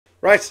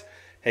Right,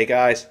 hey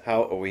guys,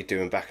 how are we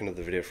doing? Back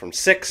another video from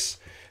 6,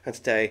 and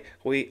today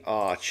we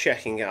are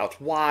checking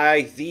out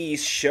why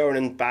these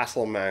shonen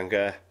battle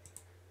manga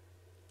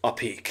are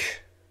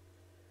peak.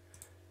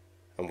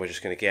 And we're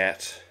just going to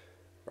get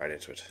right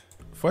into it.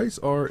 Fights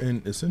are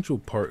an essential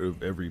part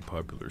of every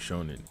popular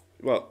shonen.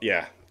 Well,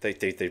 yeah, they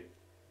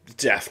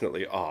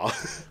definitely are.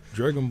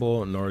 Dragon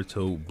Ball,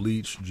 Naruto,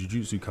 Bleach,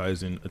 Jujutsu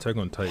Kaisen, Attack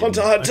on Titan.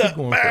 Hunter, Hunter, I could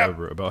go on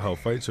forever about how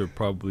fights are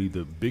probably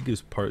the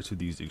biggest parts of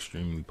these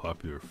extremely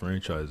popular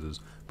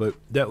franchises, but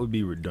that would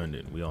be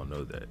redundant. We all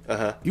know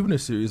that. Even a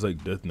series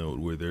like Death Note,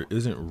 where there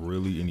isn't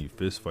really any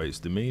fist fights,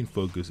 the main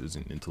focus is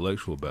an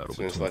intellectual battle It's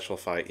an between intellectual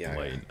fight, yeah.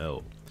 Light and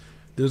L.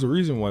 There's a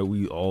reason why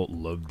we all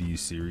love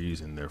these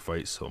series and their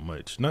fights so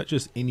much. Not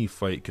just any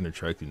fight can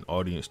attract an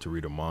audience to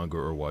read a manga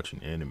or watch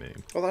an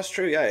anime. Well, that's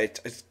true, yeah.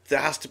 There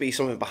has to be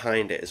something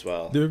behind it as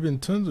well. There have been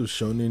tons of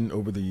shonen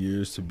over the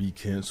years to be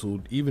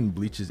cancelled. Even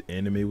Bleach's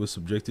anime was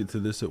subjected to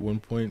this at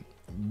one point.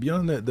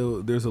 Beyond that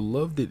though, there's a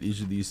love that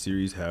each of these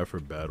series have for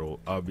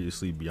battle,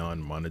 obviously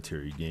beyond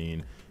monetary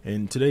gain.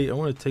 And today I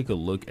want to take a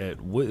look at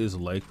what is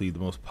likely the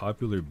most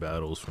popular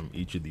battles from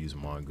each of these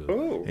manga.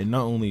 Ooh. And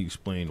not only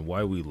explain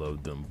why we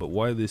love them, but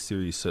why this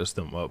series sets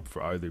them up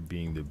for either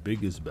being the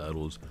biggest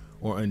battles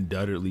or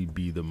undoubtedly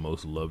be the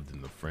most loved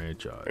in the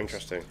franchise.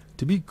 Interesting.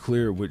 To be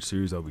clear which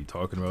series I'll be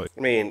talking about,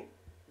 I mean,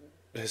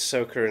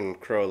 Hisoka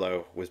and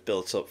Crollo was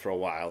built up for a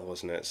while,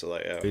 wasn't it? So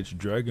like, it's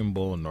Dragon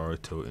Ball,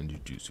 Naruto, and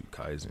Jujutsu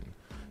Kaisen.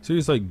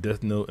 Series like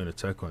Death Note and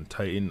Attack on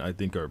Titan I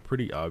think are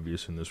pretty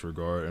obvious in this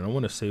regard, and I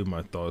want to save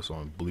my thoughts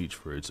on Bleach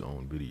for its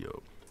own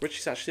video. Which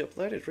is actually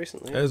uploaded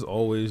recently. As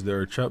always, there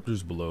are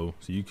chapters below,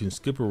 so you can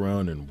skip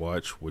around and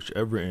watch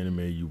whichever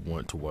anime you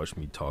want to watch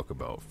me talk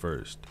about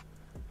first.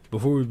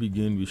 Before we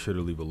begin, be sure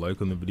to leave a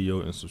like on the video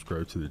and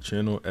subscribe to the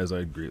channel, as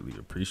I'd greatly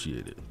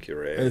appreciate it.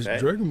 As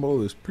Dragon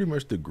Ball is pretty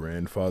much the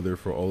grandfather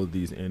for all of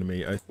these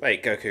anime,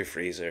 Wait, Goku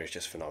Frieza is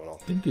just phenomenal.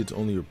 I think it's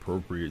only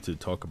appropriate to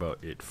talk about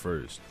it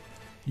first.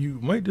 You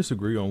might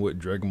disagree on what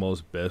Dragon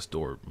Ball's best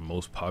or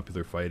most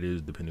popular fight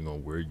is, depending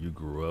on where you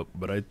grew up,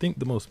 but I think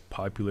the most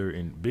popular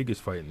and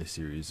biggest fight in the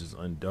series is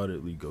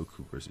undoubtedly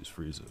Goku versus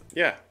Frieza.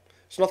 Yeah,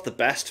 it's not the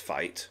best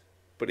fight,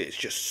 but it's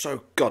just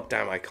so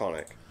goddamn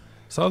iconic.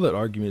 Solid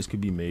arguments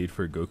could be made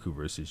for Goku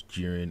versus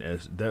Jiren,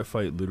 as that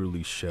fight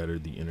literally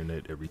shattered the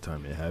internet every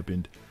time it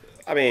happened.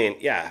 I mean,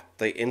 yeah,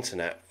 the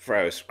internet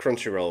froze.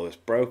 Crunchyroll was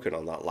broken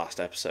on that last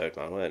episode,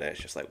 man, wasn't it? It's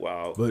just like,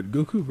 wow. But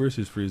Goku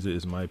versus Frieza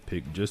is my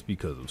pick just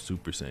because of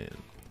Super Saiyan.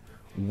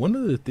 One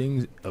of the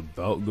things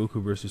about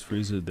Goku versus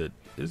Frieza that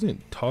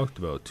isn't talked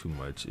about too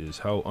much is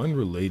how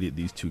unrelated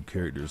these two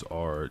characters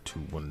are to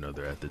one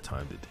another at the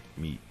time that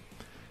they meet.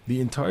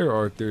 The entire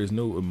arc, there is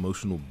no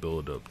emotional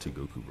build-up to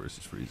Goku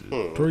versus Frieza.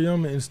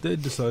 Toriyama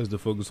instead decides to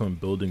focus on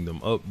building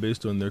them up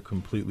based on their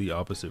completely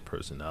opposite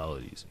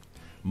personalities.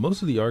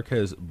 Most of the arc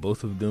has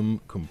both of them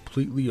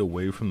completely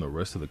away from the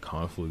rest of the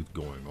conflict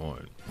going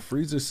on.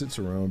 Frieza sits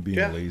around being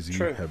lazy,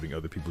 having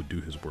other people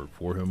do his work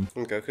for him.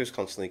 And Goku's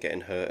constantly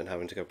getting hurt and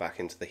having to go back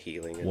into the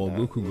healing. And while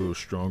Goku grows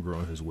stronger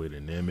on his way to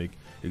Namek,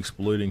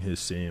 exploiting his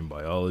Saiyan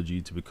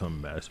biology to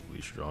become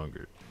massively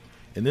stronger.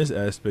 In this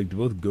aspect,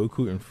 both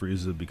Goku and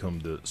Frieza become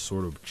the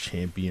sort of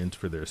champions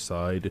for their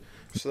side.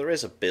 So there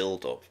is a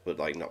build-up, but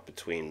like not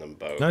between them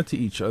both. Not to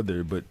each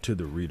other, but to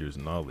the reader's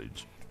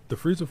knowledge. The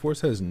Frieza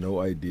Force has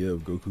no idea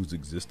of Goku's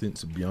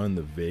existence beyond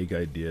the vague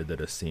idea that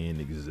a Saiyan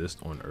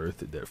exists on Earth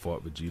that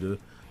fought Vegeta,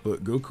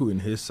 but Goku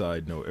and his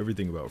side know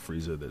everything about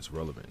Frieza that's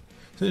relevant.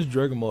 Since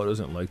Dragon Ball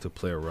doesn't like to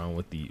play around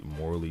with the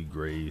morally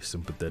gray,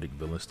 sympathetic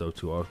villain stuff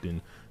too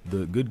often,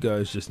 the good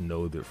guys just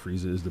know that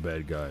Frieza is the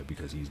bad guy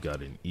because he's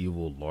got an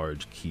evil,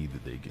 large ki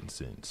that they can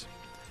sense.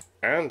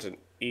 And an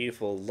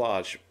evil,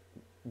 large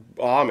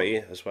army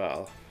as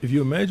well. If you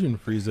imagine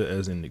Frieza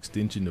as an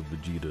extension of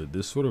Vegeta,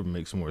 this sort of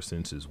makes more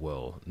sense as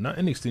well. Not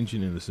an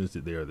extension in the sense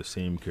that they are the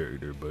same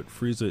character, but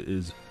Frieza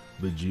is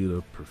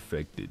Vegeta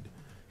perfected.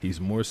 He's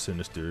more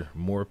sinister,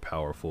 more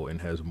powerful,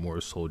 and has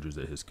more soldiers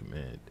at his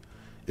command.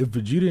 If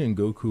Vegeta and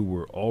Goku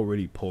were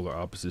already polar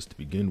opposites to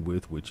begin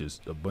with, which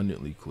is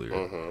abundantly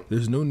clear,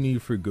 there's no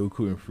need for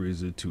Goku and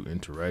Frieza to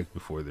interact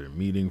before their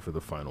meeting for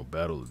the final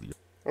battle of the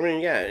I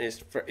mean, yeah,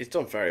 it's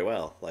done very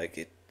well.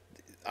 Like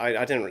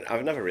I've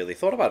never really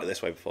thought about it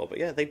this way before, but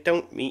yeah, they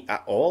don't meet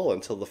at all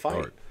until the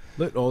fight.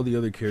 Let all the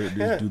other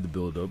characters do the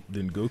build-up,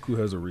 then Goku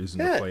has a reason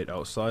to fight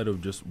outside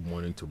of just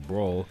wanting to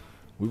brawl.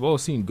 We've all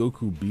seen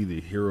Goku be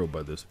the hero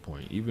by this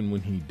point, even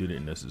when he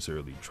didn't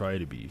necessarily try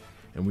to be,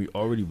 and we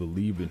already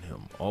believe in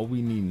him. All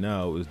we need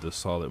now is the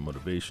solid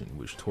motivation,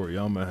 which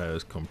Toriyama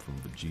has come from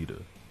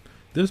Vegeta.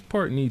 This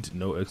part needs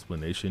no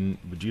explanation.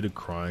 Vegeta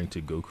crying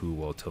to Goku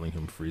while telling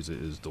him Frieza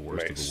is the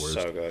worst of the worst,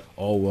 so good.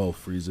 All while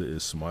Frieza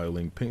is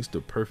smiling, paints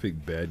the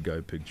perfect bad guy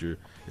picture,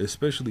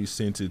 especially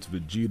since it's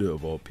Vegeta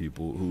of all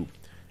people who,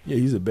 yeah,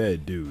 he's a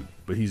bad dude,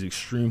 but he's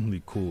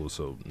extremely cool,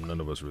 so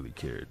none of us really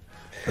cared.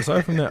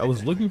 Aside from that, I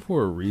was looking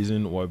for a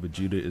reason why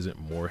Vegeta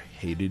isn't more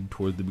hated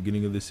toward the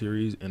beginning of the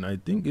series, and I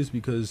think it's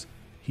because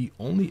he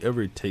only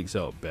ever takes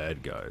out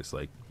bad guys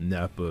like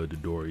Nappa,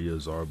 Dodoria,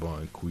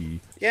 Zarbon,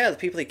 Kui. Yeah, the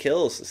people he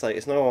kills, it's like,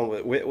 it's no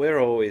one, we're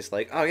always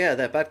like, oh yeah,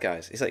 they're bad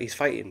guys. It's like, he's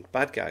fighting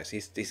bad guys.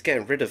 He's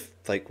getting rid of,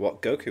 like,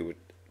 what Goku would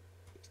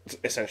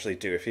essentially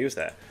do if he was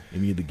there.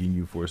 Any of the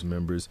Ginyu Force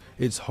members,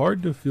 it's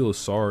hard to feel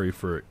sorry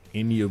for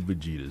any of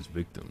Vegeta's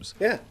victims.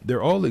 Yeah.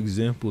 They're all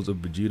examples of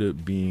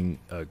Vegeta being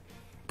a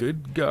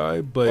good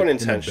guy, but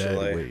in a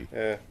bad way.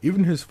 Yeah.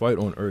 Even his fight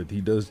on Earth, he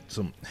does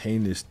some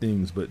heinous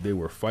things, but they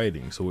were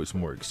fighting, so it's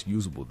more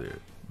excusable there.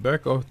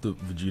 Back off the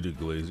Vegeta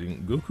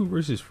glazing, Goku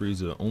vs.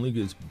 Frieza only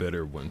gets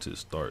better once it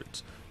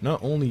starts.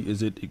 Not only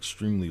is it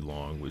extremely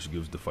long, which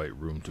gives the fight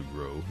room to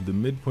grow, the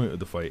midpoint of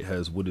the fight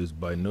has what is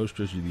by no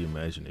stretch of the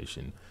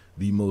imagination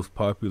the most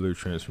popular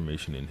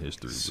transformation in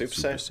history with Super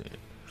Saiyan.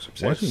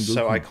 Watching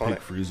Goku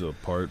pick Frieza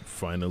apart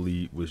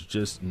finally was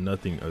just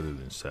nothing other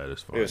than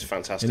satisfying. It was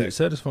fantastic. And it's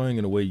satisfying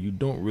in a way you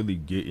don't really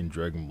get in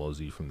Dragon Ball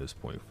Z from this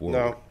point forward.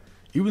 No.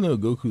 Even though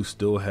Goku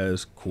still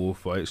has cool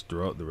fights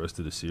throughout the rest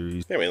of the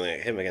series. Yeah, I mean,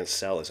 like, him against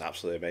Cell is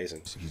absolutely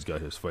amazing. He's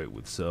got his fight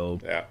with Cell,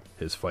 yeah,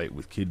 his fight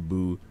with Kid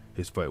Buu,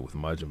 his fight with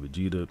Majin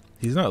Vegeta.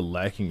 He's not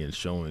lacking in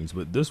showings,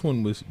 but this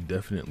one was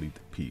definitely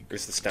the peak.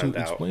 It's the standout.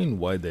 To explain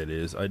why that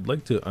is, I'd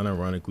like to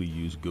unironically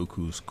use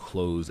Goku's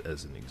clothes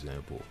as an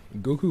example.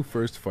 Goku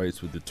first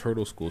fights with the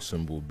turtle skull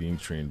symbol being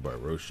trained by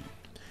Roshi.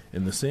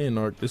 In the Saiyan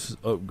arc, this is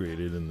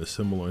upgraded and the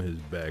symbol on his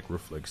back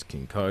reflects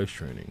King Kai's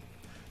training.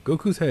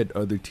 Goku's had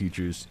other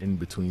teachers in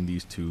between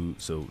these two,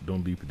 so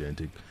don't be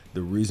pedantic.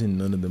 The reason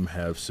none of them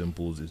have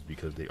symbols is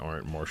because they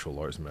aren't martial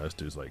arts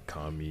masters like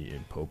Kami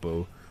and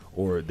Popo,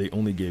 or they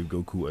only gave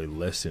Goku a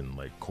lesson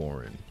like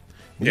Korin.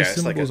 These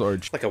symbols are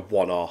like a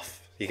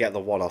one-off. You get the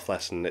one-off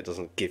lesson, it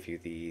doesn't give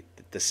you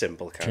the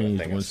symbol kind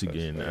of thing. Once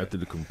again after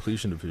the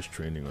completion of his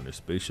training on his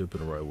spaceship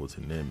and arrival to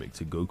Namek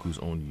to Goku's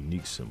own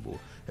unique symbol,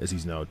 as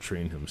he's now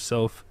trained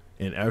himself.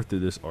 And after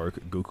this arc,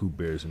 Goku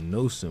bears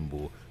no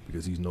symbol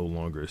because he's no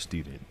longer a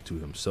student to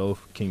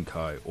himself, King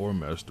Kai, or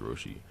Master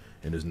Roshi,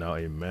 and is now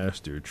a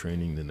master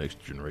training the next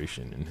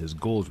generation, and his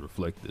goals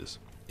reflect this.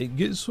 It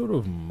gets sort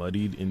of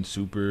muddied in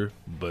Super,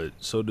 but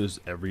so does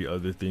every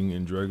other thing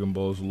in Dragon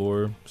Ball's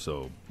lore,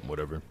 so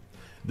whatever.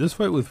 This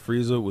fight with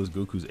Frieza was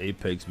Goku's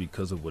apex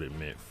because of what it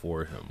meant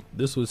for him.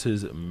 This was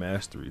his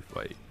mastery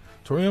fight.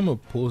 Toriyama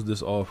pulls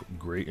this off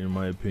great in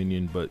my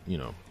opinion, but you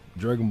know,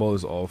 Dragon Ball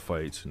is all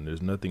fights, and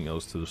there's nothing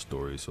else to the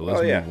story, so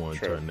let's move on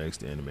to our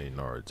next anime,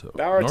 Naruto.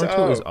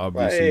 Naruto is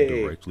obviously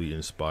directly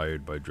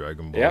inspired by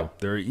Dragon Ball. Yep.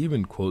 There are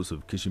even quotes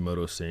of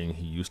Kishimoto saying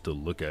he used to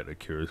look at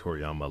Akira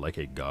Toriyama like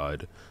a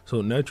god.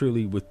 So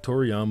naturally, with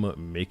Toriyama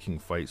making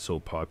fights so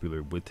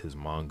popular with his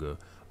manga,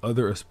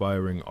 other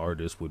aspiring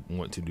artists would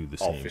want to do the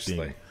same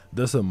thing.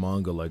 Thus a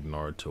manga like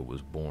Naruto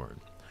was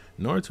born.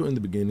 Naruto in the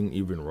beginning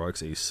even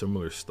rocks a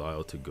similar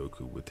style to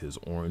Goku with his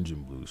orange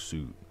and blue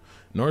suit.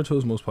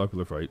 Naruto's most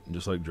popular fight,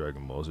 just like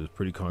Dragon Ball's, is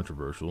pretty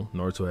controversial.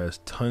 Naruto has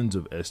tons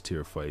of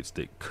S-tier fights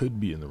that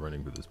could be in the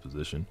running for this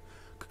position.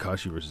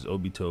 Kakashi vs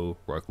Obito,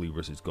 Rock Lee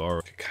vs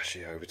Gaara.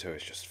 Kakashi Obito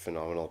is just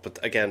phenomenal, but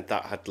again,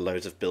 that had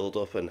loads of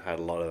build-up and had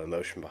a lot of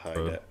emotion behind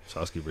it.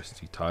 Sasuke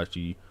vs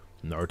Itachi,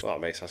 Naruto. Oh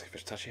mate, Sasuke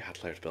vs Itachi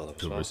had loads of build-up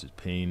as well. Versus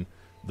Pain.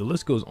 The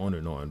list goes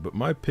on, but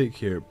my pick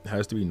here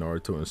has to be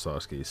Naruto and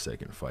Sasuke's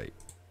second fight.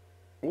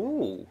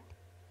 Ooh.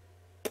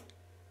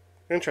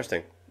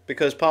 Interesting.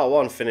 Because part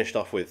one finished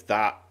off with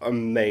that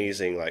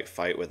amazing like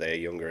fight where they're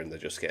younger and they're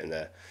just getting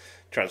their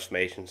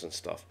transformations and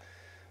stuff.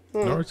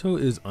 Naruto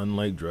is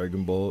unlike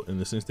Dragon Ball in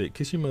the sense that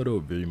Kishimoto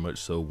very much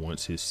so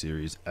wants his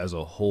series as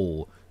a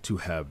whole to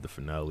have the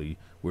finale,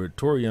 where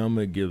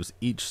Toriyama gives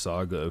each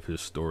saga of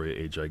his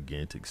story a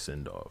gigantic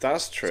send-off.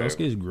 That's true.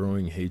 Sasuke's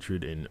growing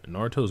hatred and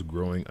Naruto's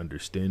growing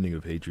understanding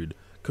of hatred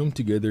come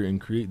together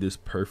and create this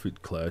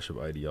perfect clash of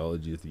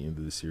ideology at the end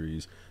of the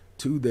series,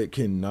 two that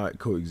cannot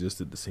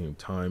coexist at the same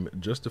time,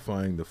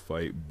 justifying the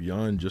fight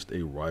beyond just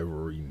a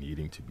rivalry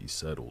needing to be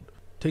settled.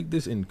 Take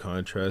this in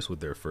contrast with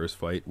their first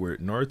fight, where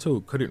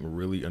Naruto couldn't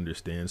really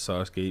understand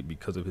Sasuke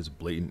because of his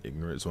blatant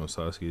ignorance on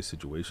Sasuke's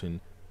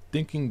situation,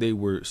 thinking they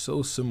were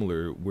so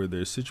similar where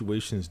their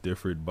situations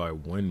differed by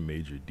one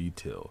major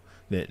detail,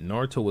 that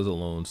Naruto was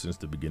alone since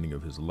the beginning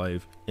of his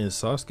life, and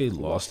Sasuke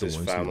lost the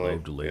ones he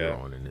loved later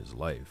on in his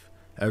life,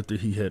 after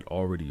he had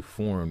already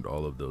formed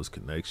all of those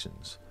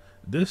connections.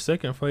 This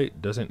second fight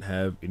doesn't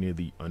have any of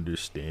the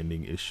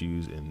understanding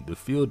issues, and the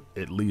field,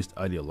 at least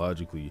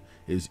ideologically,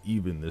 is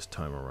even this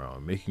time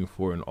around, making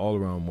for an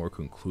all-around more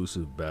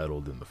conclusive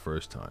battle than the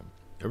first time.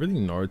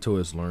 Everything Naruto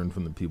has learned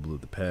from the people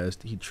of the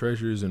past, he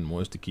treasures and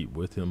wants to keep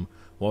with him,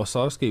 while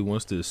Sasuke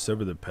wants to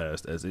sever the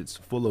past as it's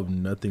full of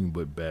nothing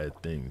but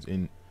bad things,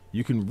 and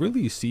you can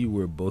really see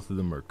where both of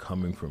them are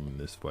coming from in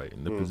this fight,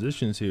 and the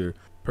positions here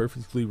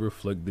perfectly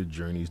reflect the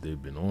journeys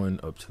they've been on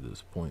up to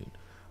this point.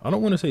 I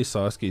don't want to say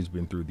Sasuke's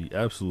been through the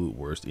absolute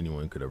worst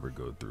anyone could ever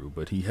go through,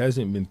 but he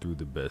hasn't been through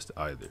the best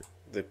either.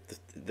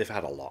 they've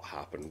had a lot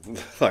happen.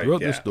 Like, Throughout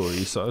the yeah. story,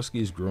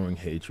 Sasuke's growing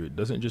hatred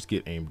doesn't just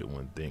get aimed at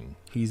one thing.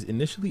 He's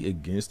initially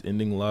against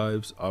ending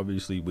lives,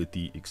 obviously with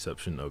the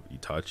exception of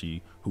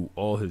Itachi, who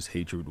all his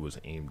hatred was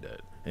aimed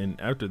at. And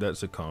after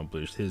that's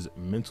accomplished, his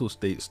mental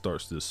state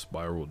starts to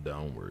spiral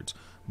downwards,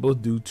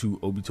 both due to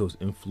Obito's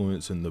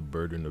influence and the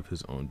burden of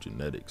his own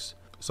genetics.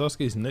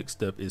 Sasuke's next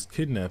step is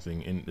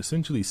kidnapping and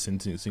essentially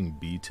sentencing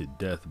B to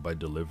death by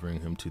delivering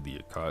him to the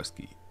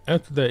Akatsuki.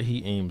 After that,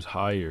 he aims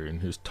higher,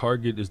 and his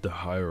target is the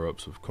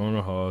higher-ups of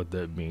Konoha,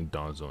 that being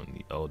Danzo and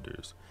the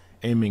Elders.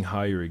 Aiming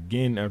higher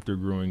again after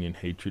growing in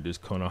hatred is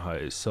Konoha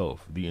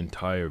itself, the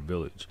entire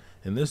village,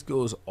 and this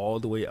goes all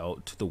the way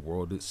out to the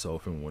world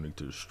itself and wanting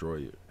to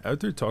destroy it.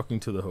 After talking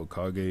to the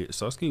Hokage,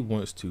 Sasuke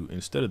wants to,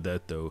 instead of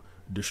that though,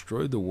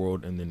 destroy the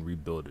world and then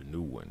rebuild a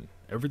new one.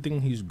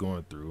 Everything he's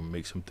going through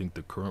makes him think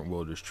the current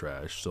world is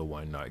trash, so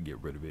why not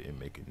get rid of it and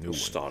make a new one?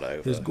 Start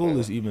over. His goal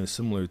is even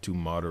similar to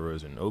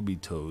Madara's and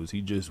Obito's,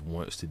 he just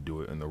wants to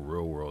do it in the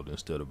real world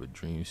instead of a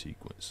dream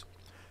sequence.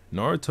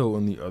 Naruto,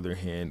 on the other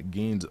hand,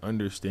 gains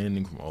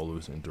understanding from all of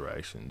his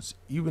interactions.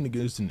 Even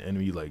against an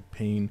enemy like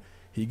Pain,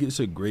 he gets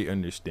a great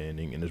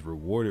understanding and is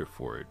rewarded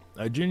for it.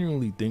 I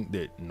genuinely think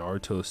that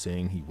Naruto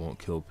saying he won't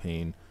kill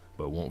Pain,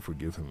 but won't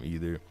forgive him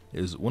either,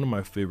 is one of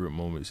my favorite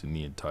moments in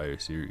the entire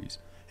series.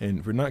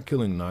 And for not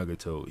killing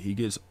Nagato, he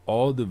gets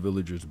all the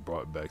villagers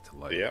brought back to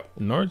life. Yep.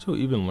 Naruto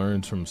even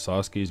learns from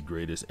Sasuke's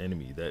greatest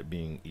enemy, that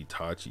being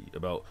Itachi,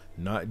 about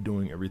not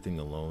doing everything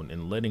alone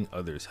and letting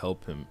others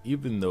help him,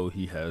 even though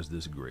he has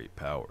this great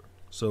power.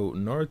 So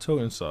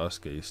Naruto and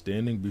Sasuke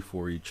standing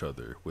before each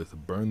other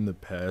with burn the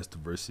past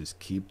versus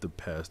keep the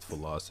past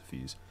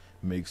philosophies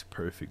makes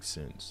perfect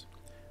sense.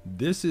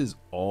 This is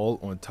all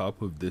on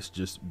top of this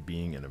just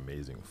being an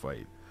amazing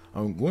fight.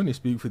 I'm going to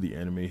speak for the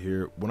anime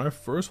here. When I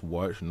first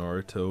watched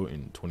Naruto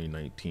in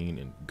 2019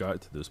 and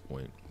got to this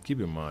point, keep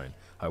in mind,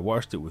 I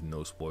watched it with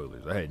no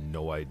spoilers. I had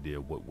no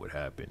idea what would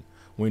happen.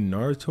 When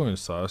Naruto and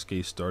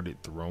Sasuke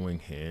started throwing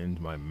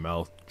hands, my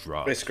mouth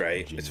dropped. It's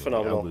great. Genuinely. It's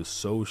phenomenal. I was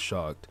so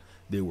shocked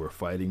they were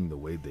fighting the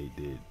way they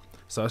did.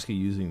 Sasuke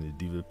using the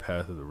Diva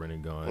Path of the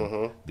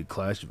Rinnegan, the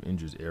Clash of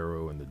Indra's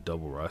Arrow, and the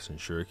Double Rasen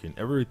Shuriken.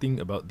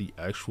 Everything about the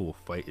actual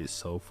fight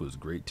itself was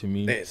great to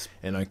me,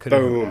 and I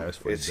couldn't have asked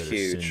for a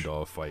better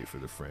send-off fight for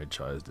the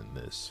franchise than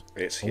this.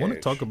 I want to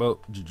talk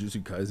about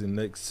Jujutsu Kaisen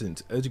next,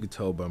 since as you can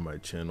tell by my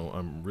channel,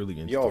 I'm really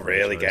into You're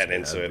really getting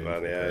into it,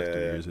 man. Yeah.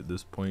 Years at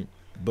this point.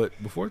 But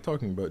before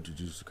talking about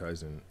Jujutsu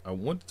Kaisen, I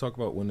want to talk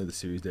about one of the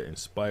series that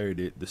inspired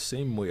it the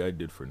same way I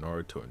did for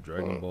Naruto and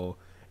Dragon Ball.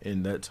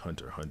 And that's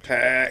Hunter x Hunter.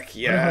 Heck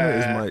yeah. Hunter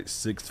x Hunter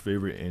is my 6th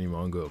favorite anime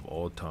manga of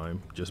all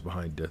time, just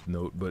behind Death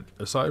Note. But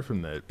aside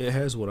from that, it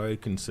has what I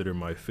consider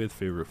my 5th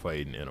favorite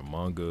fight in a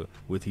manga,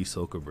 with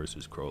Hisoka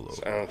versus Chrollo.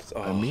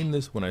 I mean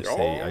this when I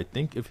say I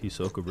think if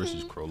Hisoka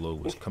versus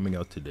Chrollo was coming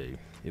out today,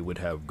 it would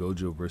have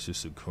Gojo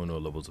versus Sukuna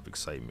levels of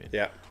excitement.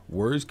 Yeah.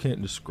 Words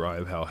can't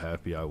describe how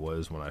happy I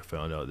was when I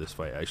found out this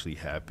fight actually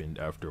happened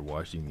after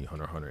watching the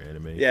Hunter x Hunter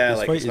anime. Yeah, this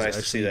like fight it's nice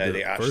to see that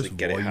they actually first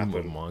get it volume happen.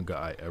 of manga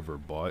I ever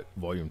bought,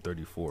 volume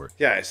 34.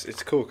 Yeah,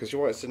 it's cool because you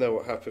want to know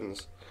what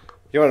happens.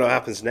 You want to know what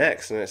happens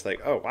next, and it's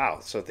like, oh wow,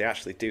 so they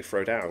actually do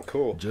throw down.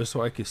 Cool. Just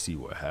so I could see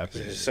what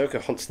happens. Hisoka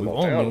hunts them We've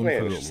all all down.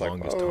 known for the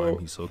longest time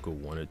Hisoka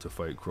wanted to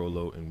fight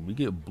Chrollo, and we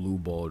get blue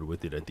balled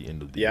with it at the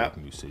end of the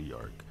New City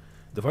arc.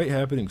 The fight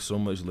happening so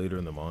much later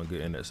in the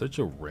manga and at such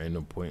a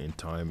random point in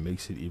time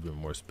makes it even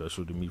more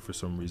special to me for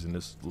some reason.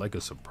 It's like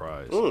a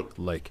surprise.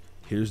 Like,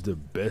 here's the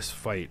best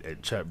fight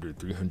at chapter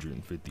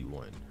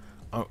 351.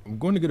 I'm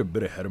going to get a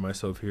bit ahead of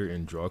myself here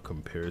and draw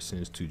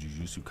comparisons to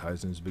Jujutsu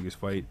Kaisen's biggest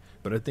fight,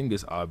 but I think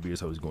it's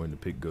obvious I was going to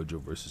pick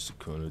Gojo versus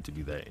Sukuna to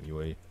be that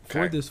anyway.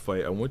 For this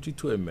fight, I want you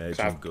to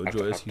imagine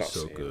Gojo as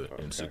Hisoka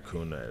and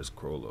Sukuna as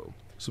Chrollo.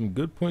 Some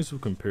good points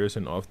of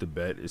comparison off the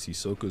bat is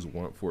Hisoka's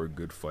want for a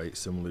good fight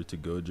similar to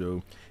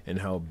Gojo, and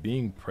how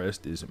being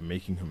pressed is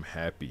making him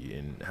happy,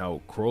 and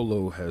how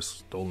Chrollo has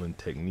stolen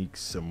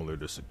techniques similar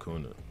to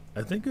Sukuna.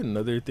 I think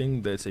another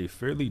thing that's a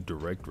fairly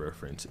direct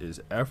reference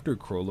is after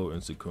Chrollo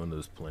and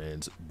Sukuna's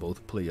plans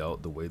both play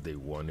out the way they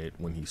want it,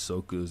 when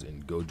Hisoka's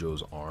and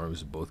Gojo's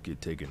arms both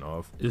get taken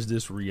off, is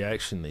this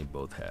reaction they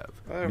both have.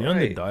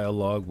 Beyond the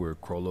dialogue where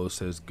Chrollo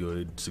says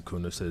good,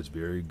 Sukuna says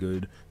very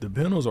good, the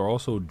panels are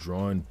also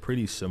drawn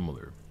pretty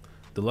similar.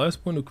 The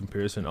last point of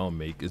comparison I'll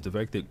make is the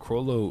fact that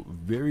Chrollo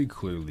very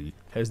clearly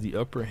has the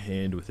upper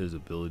hand with his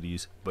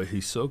abilities, but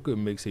Hisoka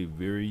makes a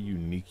very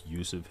unique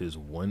use of his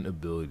one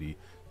ability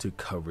to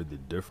cover the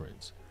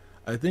difference.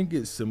 I think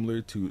it's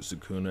similar to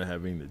Sukuna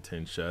having the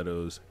 10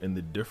 shadows and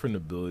the different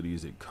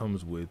abilities it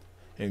comes with,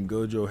 and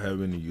Gojo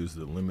having to use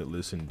the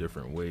limitless in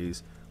different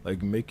ways,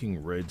 like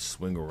making red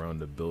swing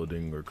around a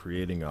building or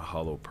creating a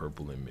hollow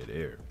purple in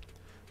midair.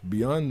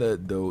 Beyond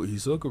that though,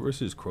 Hisoka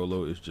vs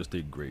Chrollo is just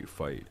a great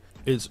fight.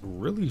 It's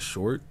really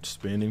short,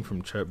 spanning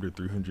from chapter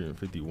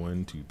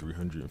 351 to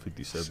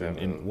 357,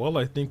 and while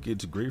I think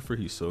it's great for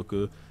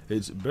Hisoka,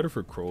 it's better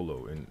for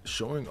Chrollo, and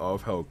showing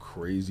off how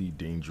crazy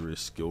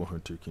dangerous Skill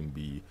Hunter can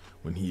be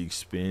when he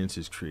expands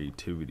his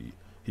creativity,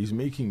 He's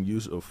making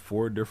use of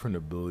 4 different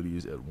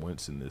abilities at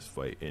once in this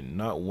fight, and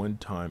not one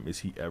time is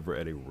he ever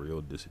at a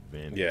real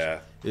disadvantage. Yeah.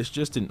 It's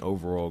just an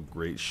overall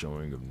great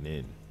showing of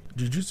Nin.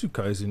 Jujutsu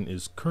Kaisen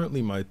is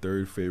currently my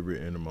 3rd favorite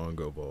anime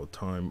manga of all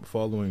time,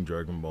 following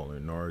Dragon Ball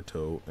and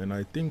Naruto, and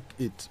I think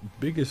its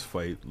biggest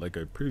fight, like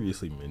I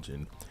previously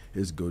mentioned,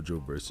 is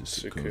Gojo versus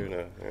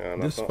Sukuna. Yeah,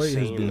 this fight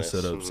has been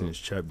set up since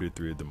chapter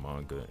 3 of the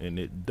manga, and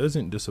it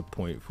doesn't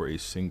disappoint for a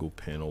single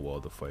panel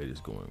while the fight is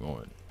going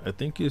on. I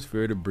think it's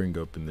fair to bring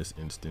up in this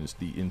instance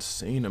the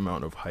insane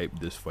amount of hype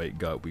this fight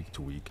got week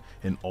to week,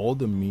 and all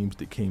the memes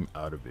that came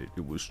out of it.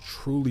 It was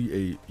truly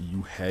a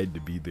you had to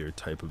be there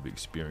type of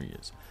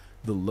experience.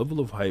 The level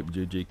of hype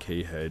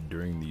JJK had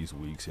during these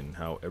weeks and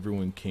how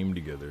everyone came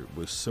together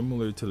was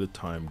similar to the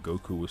time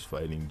Goku was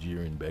fighting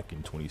Jiren back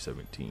in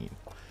 2017.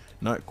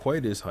 Not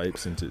quite as hype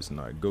since it's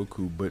not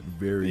Goku, but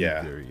very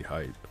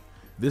hype.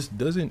 This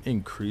doesn't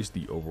increase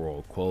the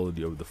overall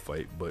quality of the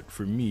fight, but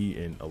for me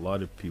and a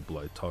lot of people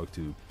I talked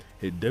to,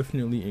 it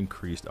definitely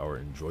increased our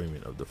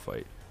enjoyment of the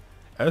fight.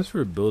 As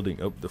for building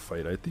up the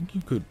fight, I think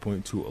you could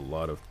point to a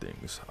lot of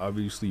things.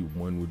 Obviously,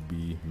 one would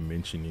be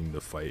mentioning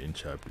the fight in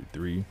chapter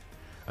 3.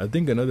 I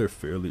think another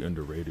fairly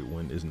underrated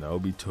one is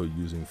Naobito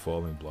using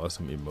Falling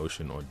Blossom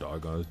emotion on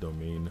Dagon's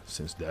domain,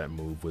 since that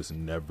move was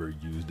never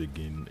used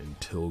again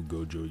until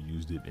Gojo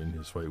used it in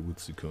his fight with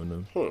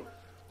Sukuna.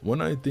 One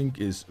I think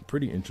is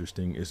pretty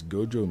interesting is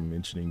Gojo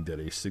mentioning that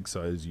a 6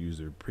 Eyes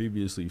user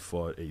previously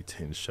fought a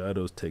 10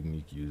 Shadows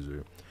technique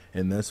user,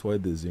 and that's why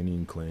the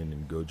Zenin clan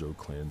and Gojo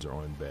clans are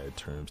on bad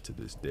terms to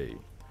this day.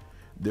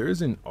 There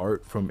is an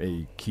art from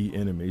a Key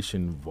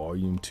Animation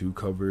Volume 2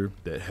 cover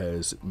that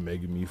has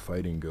Megumi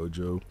fighting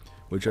Gojo,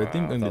 which I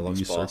think under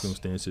these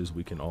circumstances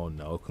we can all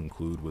now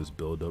conclude was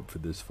build up for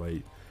this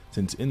fight,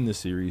 since in the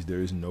series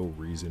there is no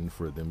reason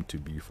for them to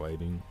be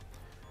fighting.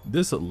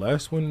 This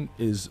last one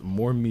is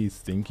more me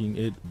thinking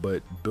it,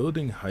 but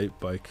building hype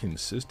by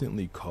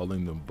consistently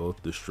calling them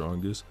both the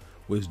strongest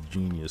was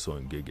genius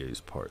on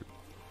Gege's part.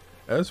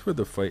 As for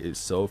the fight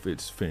itself,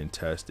 it's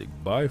fantastic,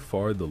 by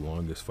far the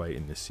longest fight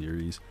in the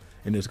series,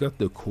 and it's got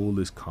the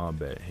coolest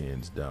combat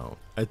hands down.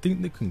 I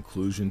think the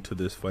conclusion to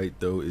this fight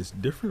though is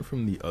different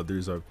from the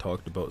others I've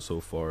talked about so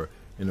far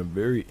in a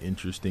very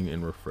interesting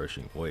and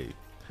refreshing way.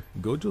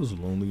 Gojo's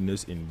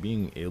loneliness and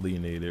being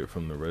alienated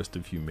from the rest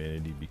of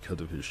humanity because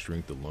of his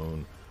strength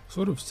alone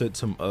sort of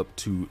sets him up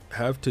to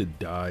have to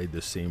die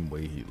the same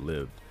way he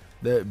lived.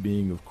 That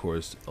being, of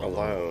course,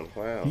 alone.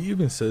 Wow. He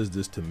even says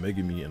this to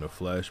Megumi in a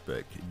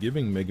flashback,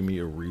 giving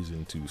Megumi a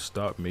reason to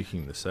stop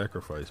making the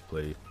sacrifice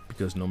play,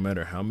 because no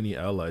matter how many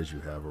allies you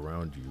have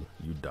around you,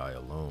 you die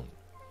alone.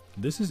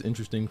 This is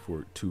interesting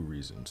for 2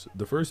 reasons.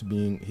 The first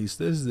being, he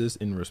says this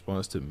in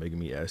response to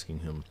Megumi asking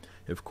him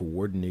if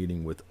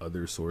coordinating with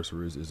other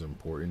sorcerers is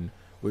important,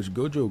 which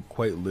Gojo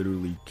quite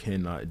literally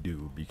cannot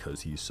do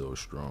because he's so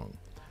strong.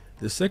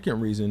 The second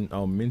reason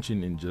I'll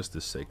mention in just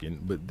a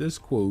second, but this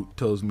quote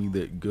tells me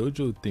that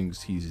Gojo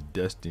thinks he's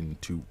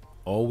destined to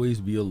always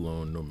be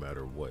alone no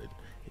matter what.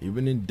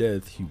 Even in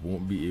death, he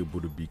won't be able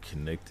to be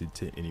connected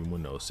to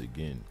anyone else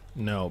again.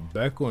 Now,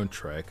 back on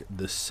track,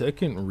 the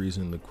second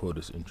reason the quote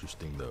is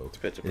interesting though,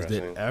 is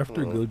that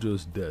after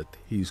Gojo's death,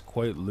 he's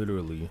quite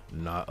literally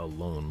not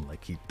alone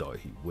like he thought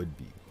he would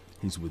be.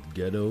 He's with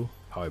Geto,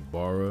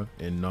 Haibara,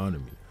 and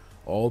Nanami,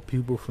 all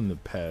people from the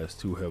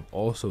past who have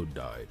also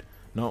died.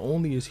 Not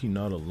only is he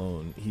not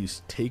alone,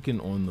 he's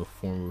taken on the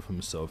form of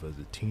himself as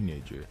a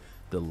teenager.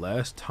 The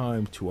last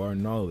time, to our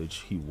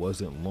knowledge, he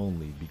wasn't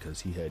lonely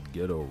because he had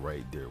Geto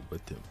right there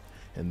with him,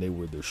 and they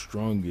were the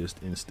strongest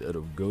instead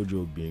of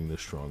Gojo being the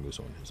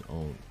strongest on his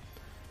own.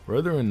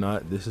 Whether or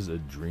not this is a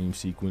dream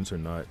sequence or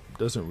not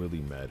doesn't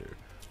really matter.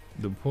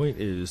 The point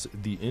is,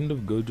 the end of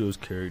Gojo's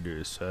character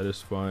is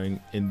satisfying,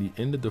 and the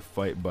end of the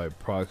fight by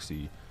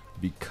proxy,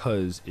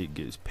 because it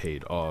gets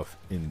paid off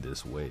in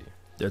this way.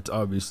 That's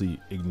obviously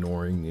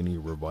ignoring any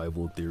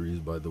revival theories,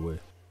 by the way.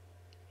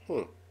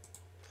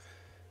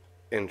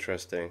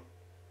 Interesting.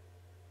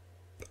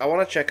 I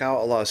want to check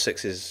out a lot of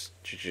Six's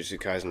Jujutsu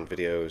Kaisen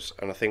videos,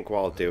 and I think what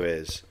I'll do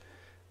is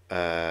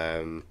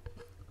I'll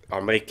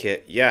make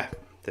it,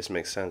 this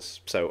makes sense.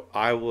 So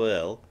I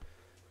will,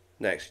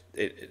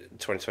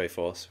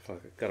 2024, so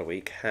I've got a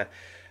week,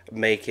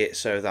 make it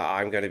so that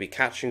I'm going to be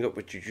catching up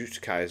with Jujutsu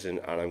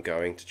Kaisen, and I'm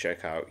going to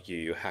check out Yu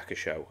Yu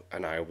Hakusho,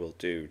 and I will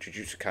do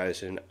Jujutsu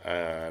Kaisen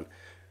and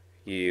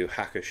Yu Yu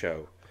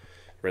Hakusho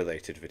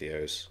related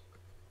videos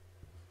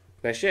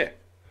next year.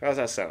 How does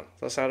that sound?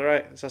 Does that sound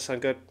alright? Does that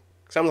sound good?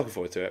 Because I'm looking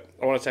forward to it.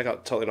 I want to check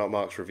out Totally Not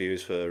Mark's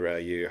reviews for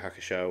Yu Yu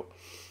Hakusho.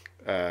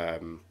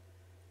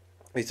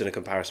 He's done a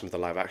comparison with the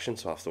live action,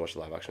 so I'll have to watch the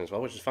live action as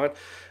well, which is fine.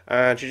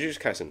 And Jujutsu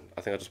Kaisen,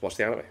 I think I'll just watch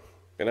the anime,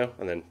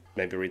 and then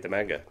maybe read the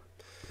manga.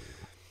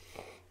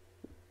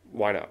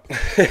 Why not?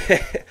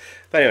 But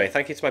anyway,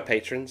 thank you to my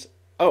patrons.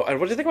 Oh, and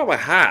what do you think about my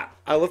hat?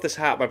 I love this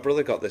hat. My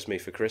brother got this me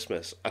for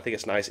Christmas. I think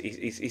it's nice.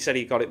 He said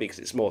he got it because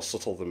it's more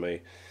subtle than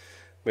my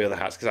other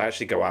hats, because I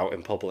actually go out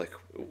in public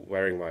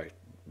wearing my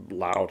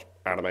loud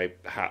anime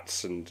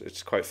hats, and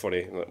it's quite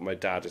funny. My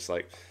dad is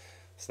like,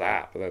 "What's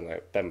that?"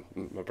 But then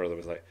my brother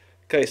was like,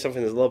 Okay,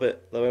 something that's a little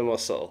bit more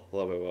subtle, a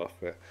little bit more.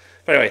 Yeah.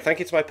 But anyway, thank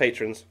you to my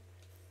patrons.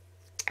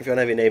 If you want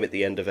to have your name at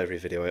the end of every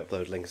video, I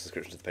upload links and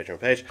description to the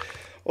Patreon page.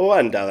 Oh,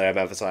 and down there I've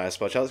emphasised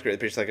spot channels. Greatly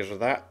appreciate you for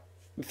that.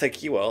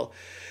 Thank you all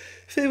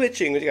for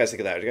watching. What do you guys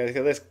think of that? What do you guys think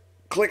of this?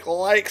 Click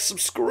like,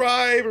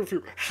 subscribe if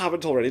you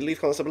haven't already.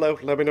 Leave comments down below.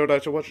 Let me know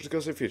that you're watching to go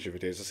see future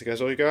videos. I'll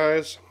see you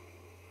guys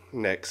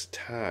next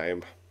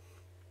time.